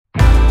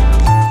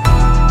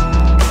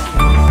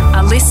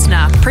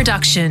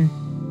production.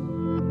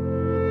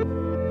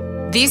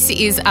 This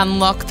is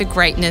Unlock the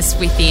Greatness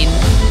Within.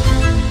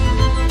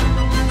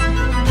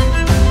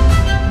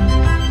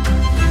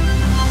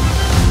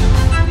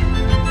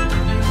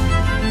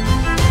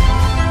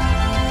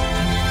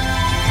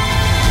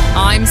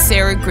 I'm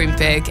Sarah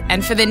Grimberg,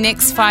 and for the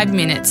next 5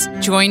 minutes,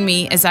 join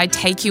me as I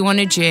take you on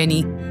a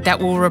journey that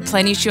will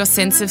replenish your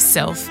sense of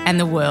self and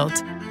the world,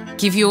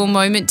 give you a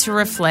moment to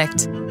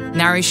reflect,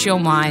 nourish your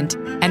mind,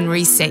 and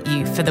reset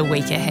you for the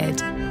week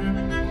ahead.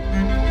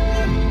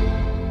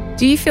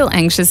 Do you feel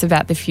anxious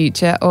about the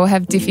future or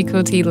have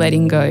difficulty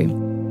letting go?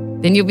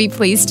 Then you'll be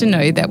pleased to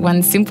know that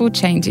one simple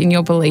change in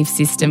your belief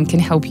system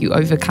can help you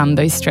overcome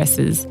those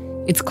stresses.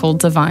 It's called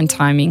divine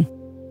timing.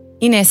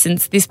 In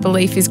essence, this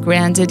belief is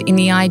grounded in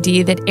the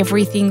idea that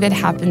everything that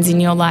happens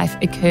in your life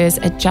occurs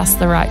at just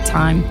the right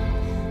time.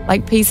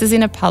 Like pieces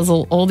in a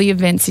puzzle, all the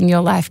events in your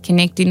life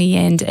connect in the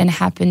end and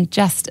happen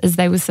just as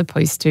they were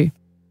supposed to.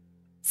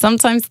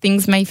 Sometimes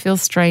things may feel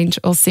strange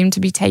or seem to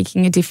be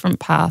taking a different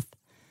path,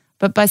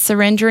 but by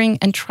surrendering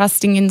and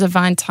trusting in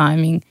divine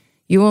timing,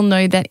 you will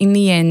know that in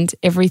the end,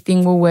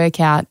 everything will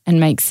work out and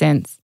make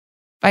sense.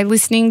 By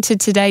listening to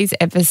today's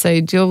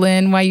episode, you'll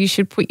learn why you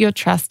should put your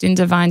trust in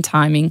divine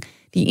timing,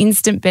 the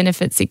instant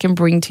benefits it can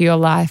bring to your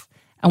life,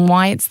 and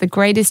why it's the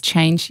greatest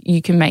change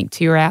you can make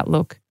to your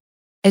outlook.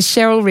 As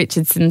Cheryl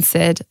Richardson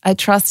said, I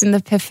trust in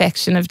the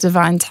perfection of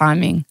divine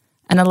timing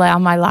and allow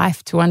my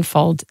life to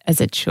unfold as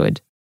it should.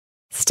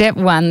 Step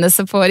 1, the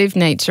supportive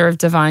nature of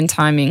divine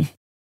timing.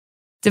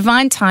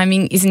 Divine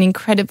timing is an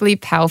incredibly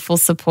powerful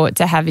support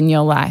to have in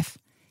your life.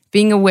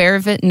 Being aware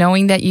of it,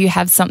 knowing that you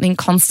have something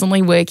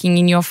constantly working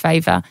in your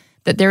favour,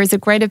 that there is a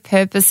greater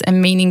purpose and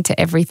meaning to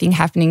everything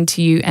happening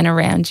to you and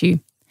around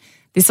you.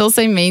 This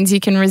also means you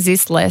can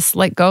resist less,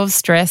 let go of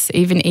stress,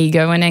 even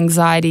ego and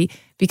anxiety,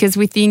 because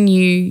within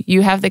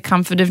you have the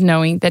comfort of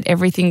knowing that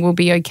everything will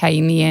be okay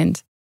in the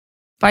end.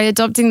 By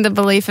adopting the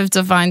belief of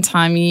divine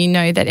timing, you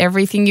know that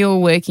everything you are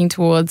working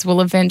towards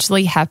will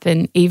eventually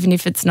happen, even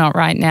if it's not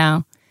right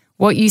now.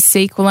 What you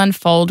seek will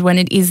unfold when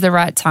it is the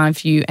right time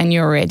for you and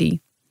you're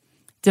ready.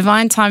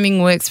 Divine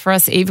timing works for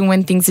us even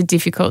when things are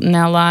difficult in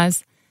our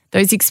lives.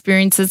 Those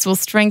experiences will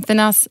strengthen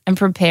us and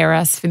prepare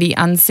us for the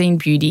unseen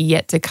beauty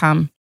yet to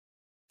come.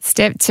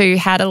 Step 2,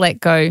 how to let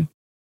go.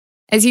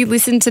 As you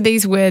listen to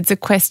these words, a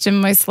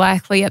question most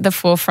likely at the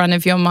forefront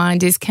of your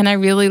mind is, can I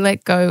really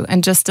let go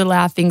and just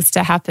allow things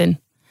to happen?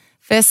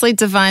 Firstly,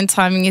 divine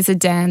timing is a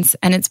dance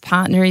and its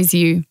partner is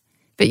you.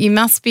 But you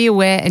must be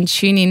aware and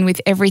tune in with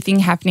everything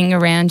happening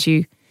around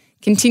you.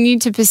 Continue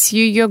to pursue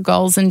your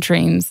goals and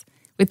dreams.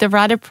 With the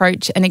right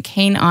approach and a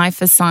keen eye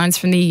for signs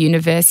from the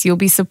universe, you'll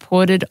be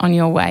supported on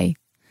your way.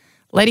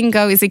 Letting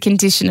go is a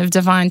condition of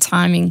divine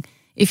timing.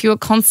 If you are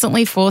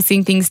constantly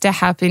forcing things to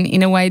happen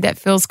in a way that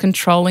feels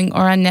controlling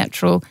or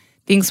unnatural,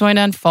 things won't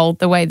unfold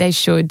the way they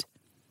should.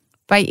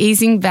 By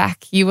easing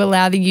back, you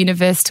allow the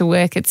universe to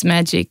work its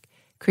magic,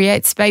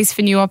 create space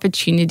for new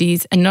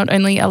opportunities, and not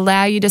only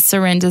allow you to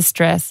surrender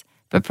stress,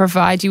 but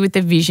provide you with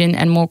the vision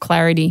and more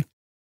clarity.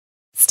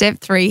 Step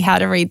 3, how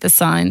to read the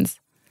signs.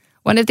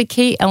 One of the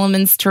key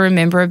elements to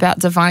remember about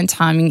divine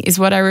timing is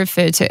what I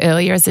referred to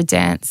earlier as a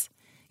dance.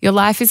 Your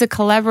life is a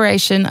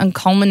collaboration and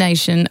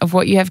culmination of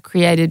what you have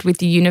created with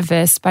the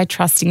universe by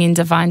trusting in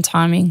divine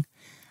timing.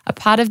 A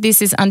part of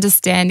this is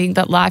understanding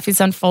that life is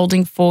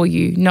unfolding for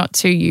you, not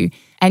to you,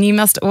 and you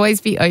must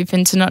always be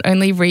open to not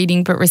only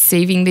reading but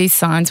receiving these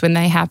signs when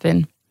they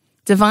happen.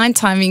 Divine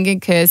timing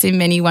occurs in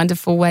many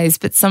wonderful ways,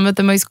 but some of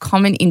the most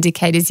common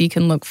indicators you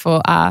can look for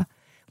are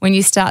when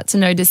you start to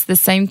notice the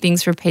same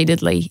things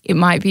repeatedly. It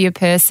might be a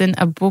person,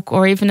 a book,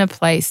 or even a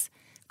place.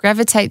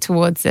 Gravitate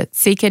towards it,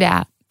 seek it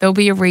out. There'll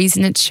be a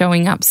reason it's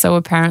showing up so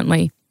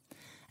apparently.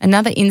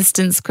 Another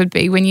instance could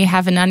be when you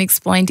have an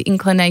unexplained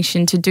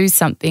inclination to do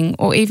something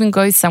or even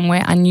go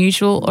somewhere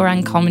unusual or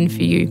uncommon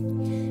for you.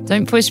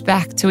 Don't push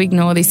back to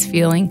ignore this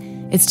feeling.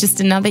 It's just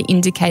another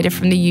indicator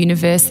from the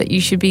universe that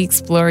you should be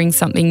exploring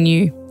something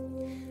new.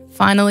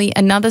 Finally,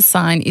 another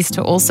sign is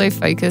to also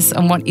focus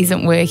on what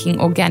isn't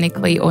working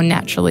organically or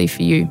naturally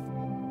for you.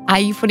 Are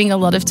you putting a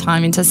lot of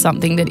time into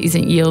something that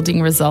isn't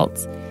yielding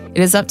results?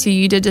 It is up to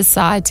you to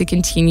decide to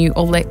continue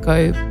or let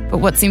go, but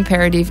what's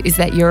imperative is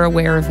that you're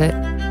aware of it.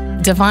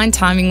 Divine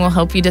timing will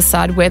help you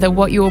decide whether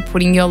what you are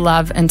putting your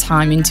love and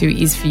time into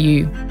is for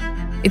you.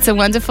 It's a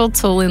wonderful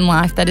tool in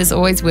life that is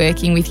always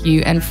working with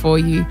you and for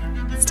you.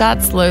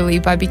 Start slowly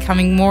by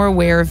becoming more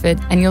aware of it,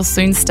 and you'll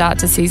soon start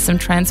to see some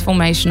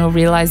transformational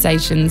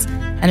realizations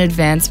and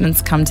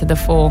advancements come to the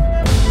fore.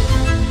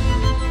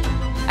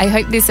 I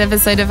hope this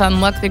episode of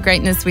Unlock the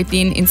Greatness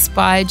Within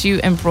inspired you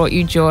and brought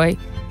you joy.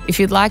 If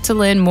you'd like to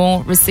learn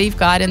more, receive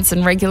guidance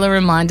and regular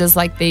reminders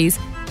like these,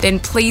 then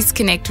please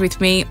connect with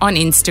me on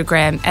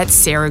Instagram at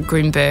Sarah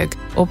Grimberg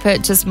or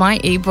purchase my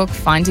ebook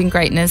Finding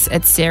Greatness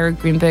at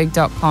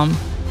sarahgrimberg.com.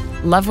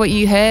 Love what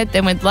you heard?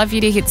 Then we'd love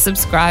you to hit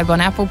subscribe on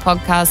Apple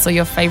Podcasts or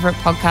your favourite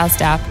podcast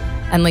app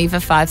and leave a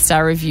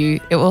 5-star review.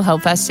 It will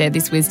help us share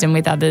this wisdom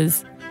with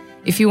others.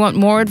 If you want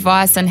more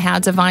advice on how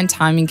divine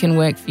timing can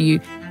work for you,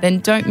 then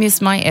don't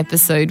miss my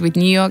episode with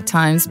New York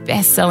Times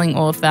bestselling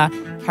author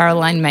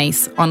Caroline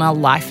Myss on our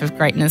Life of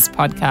Greatness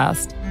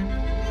podcast.